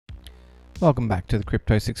Welcome back to the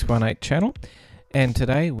Crypto 618 channel, and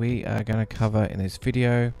today we are going to cover in this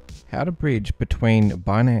video how to bridge between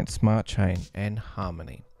Binance Smart Chain and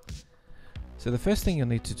Harmony. So the first thing you'll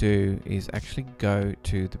need to do is actually go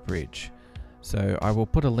to the bridge. So I will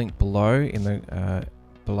put a link below in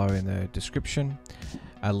the description,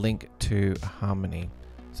 a link to Harmony.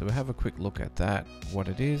 So we'll have a quick look at that, what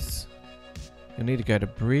it is. You'll need to go to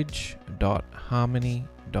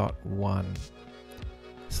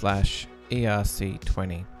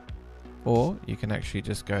bridge.harmony.1/ERC20, or you can actually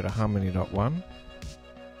just go to harmony.1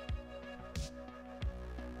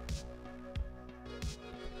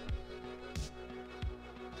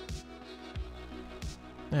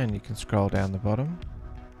 and you can scroll down the bottom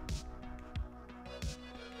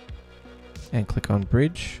and click on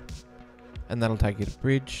bridge, and that'll take you to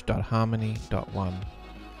bridge.harmony.1.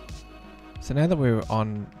 So now that we're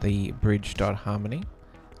on the bridge.harmony,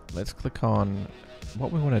 let's click on,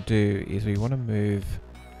 what we want to do is we want to move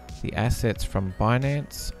the assets from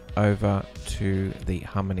Binance over to the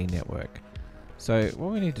Harmony network. So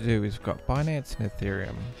what we need to do is we've got Binance and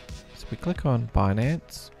Ethereum. So we click on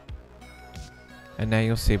Binance, and now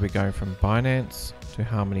you'll see we're going from Binance to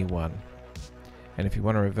Harmony 1. And if you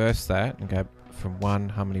want to reverse that and go from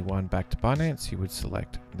Harmony 1 back to Binance, you would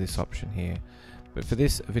select this option here. But for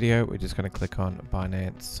this video, we're just going to click on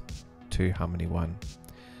Binance to Harmony 1.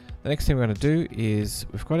 The next thing we're going to do is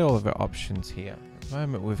we've got all of our options here. At the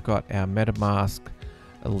moment, we've got our Metamask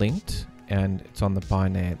linked, and it's on the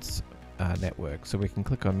Binance network. So we can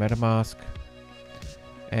click on Metamask,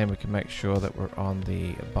 and we can make sure that we're on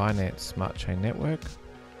the Binance Smart Chain network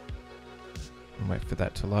and wait for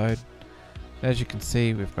that to load. As you can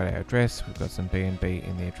see, we've got our address, we've got some BNB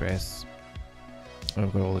in the address, and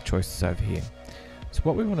we've got all the choices over here. So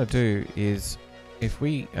what we want to do is, if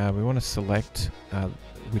we want to select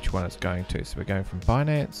which one it's going to. So we're going from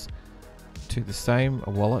Binance to the same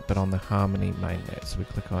wallet but on the Harmony mainnet. So we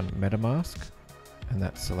click on Metamask, and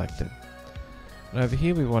that's selected. And over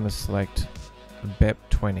here we want to select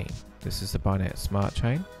BEP20. This is the Binance Smart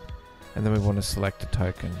Chain, and then we want to select a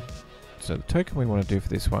token. So the token we want to do for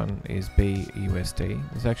this one is BUSD.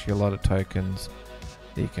 There's actually a lot of tokens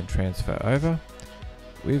that you can transfer over.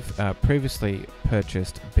 We've previously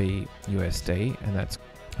purchased BUSD, and that's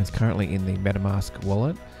currently in the Metamask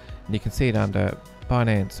wallet, and you can see it under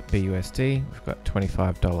Binance BUSD. We've got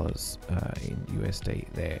 $25 in USD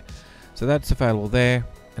there, so that's available there.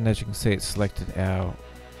 And as you can see, it's selected our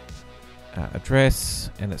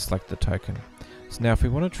address, and it's selected the token. So now if we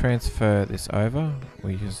want to transfer this over,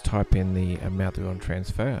 we just type in the amount that we want to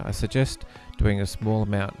transfer. I suggest doing a small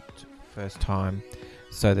amount first time,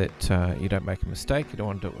 so that you don't make a mistake. You don't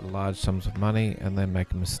want to do it with large sums of money and then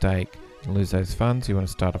make a mistake and lose those funds. You want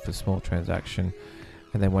to start off with a small transaction,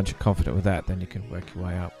 and then once you're confident with that, then you can work your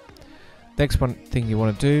way up. Next one thing you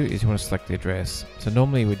want to do is you want to select the address. So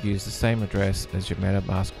normally you would use the same address as your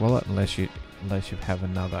Metamask wallet unless you have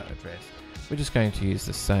another address. We're just going to use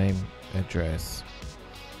the same address.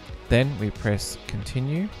 Then we press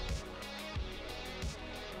continue.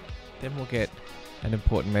 Then we'll get an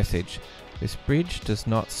important message. This bridge does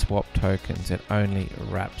not swap tokens, it only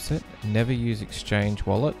wraps it. Never use exchange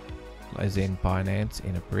wallet, as in Binance,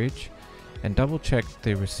 in a bridge. And double check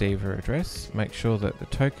the receiver address. Make sure that the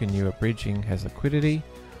token you are bridging has liquidity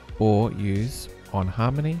or use on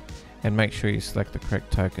Harmony, and make sure you select the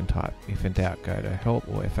correct token type. If in doubt, go to help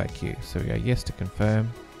or FAQ. So we go yes to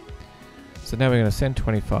confirm. So now we're going to send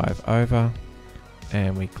 25 over,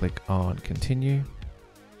 and we click on continue.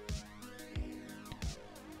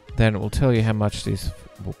 Then it will tell you how much this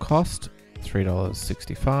will cost,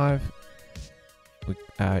 $3.65.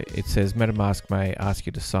 It says Metamask may ask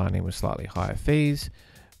you to sign in with slightly higher fees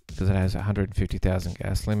because it has a 150,000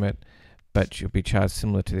 gas limit, but you'll be charged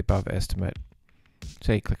similar to the above estimate.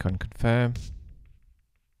 So you click on confirm.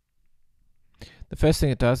 The first thing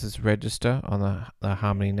it does is register on the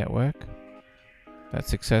Harmony network. That's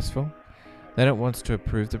successful. Then it wants to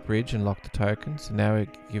approve the bridge and lock the token. So now we're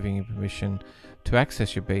giving you permission to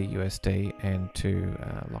access your BUSD and to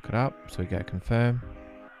lock it up. So we go confirm.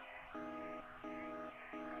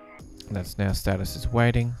 And that's now status is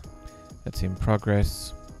waiting. That's in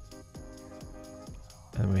progress.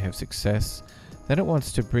 And we have success. Then it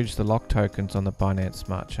wants to bridge the locked tokens on the Binance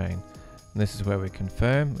Smart Chain. And this is where we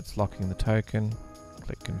confirm. It's locking the token.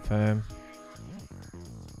 Click confirm.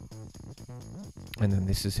 And then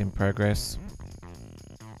this is in progress.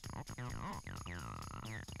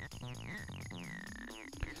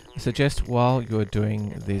 I suggest while you're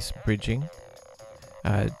doing this bridging,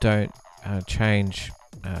 don't change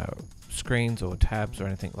screens or tabs or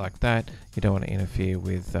anything like that. You don't want to interfere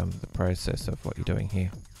with the process of what you're doing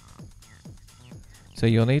here. So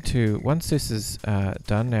you'll need to, once this is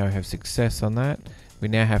done, now we have success on that, we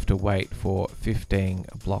now have to wait for 15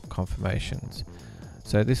 block confirmations.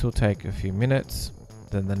 So this will take a few minutes.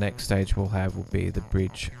 Then the next stage we'll have will be the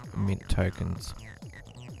bridge mint tokens.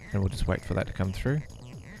 And we'll just wait for that to come through.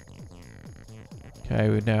 Okay,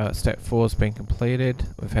 we're now at step 4 has been completed.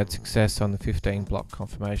 We've had success on the 15 block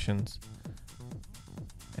confirmations.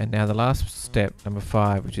 And now the last step, number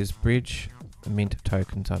 5, which is bridge the mint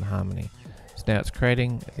tokens on Harmony. So now it's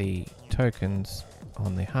creating the tokens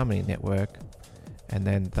on the Harmony network, and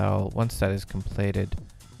then once that is completed,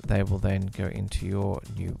 they will then go into your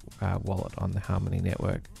new wallet on the Harmony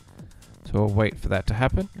network. So we'll wait for that to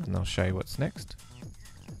happen, and I'll show you what's next.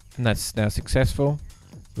 And that's now successful.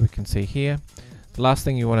 We can see here. The last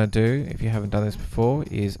thing you want to do, if you haven't done this before,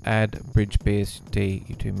 is add bridge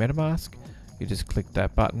BSD to Metamask. You just click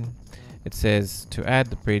that button. It says to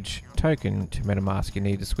add the bridge token to Metamask, you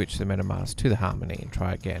need to switch the Metamask to the Harmony and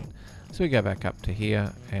try again. So we go back up to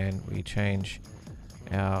here and we change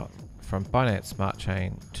from Binance Smart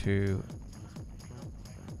Chain to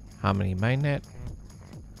Harmony mainnet.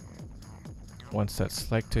 Once that's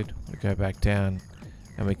selected, we go back down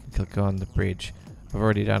and we can click on the bridge. I've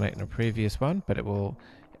already done it in a previous one, but it will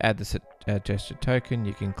add the suggested token.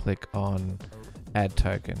 You can click on add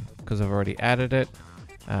token. Because I've already added it,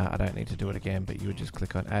 I don't need to do it again, but you would just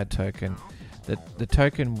click on add token. The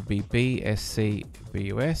token will be BSC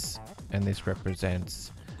BUS, and this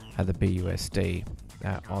represents the BUSD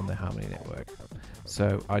on the Harmony network.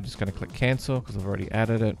 So I'm just going to click cancel because I've already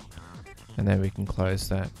added it, and then we can close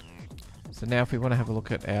that. So now if we want to have a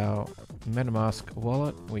look at our Metamask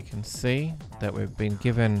wallet, we can see that we've been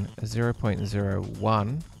given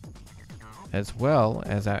 0.01 as well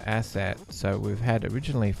as our asset. So we've had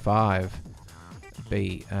originally 5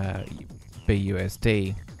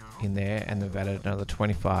 BUSD in there, and they've added another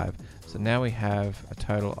 25. So now we have a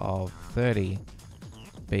total of 30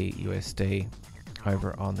 BUSD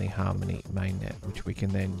over on the Harmony mainnet, which we can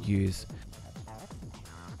then use.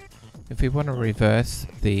 If we want to reverse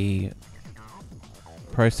the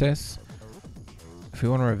process,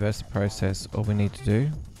 all we need to do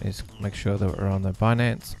is make sure that we're on the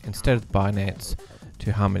Binance. Instead of Binance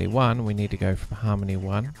to Harmony 1, we need to go from Harmony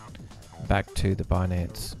 1 back to the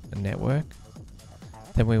Binance network.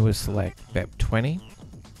 Then we would select BEP20,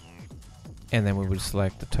 and then we would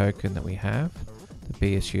select the token that we have, the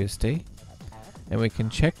BSUSD, and we can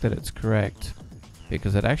check that it's correct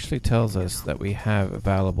because it actually tells us that we have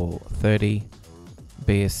available 30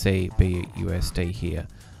 BSC BUSD here.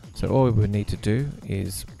 So all we would need to do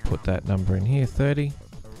is put that number in here, 30,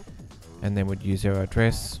 and then we'd use our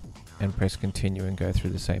address and press continue and go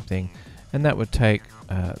through the same thing. And that would take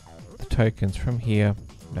the tokens from here,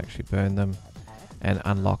 would actually burn them and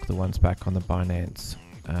unlock the ones back on the Binance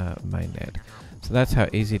mainnet. So that's how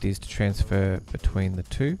easy it is to transfer between the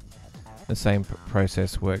two. The same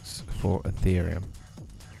process works for Ethereum.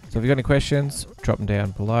 So if you've got any questions, drop them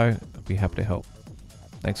down below. I'll be happy to help.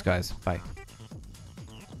 Thanks guys, bye.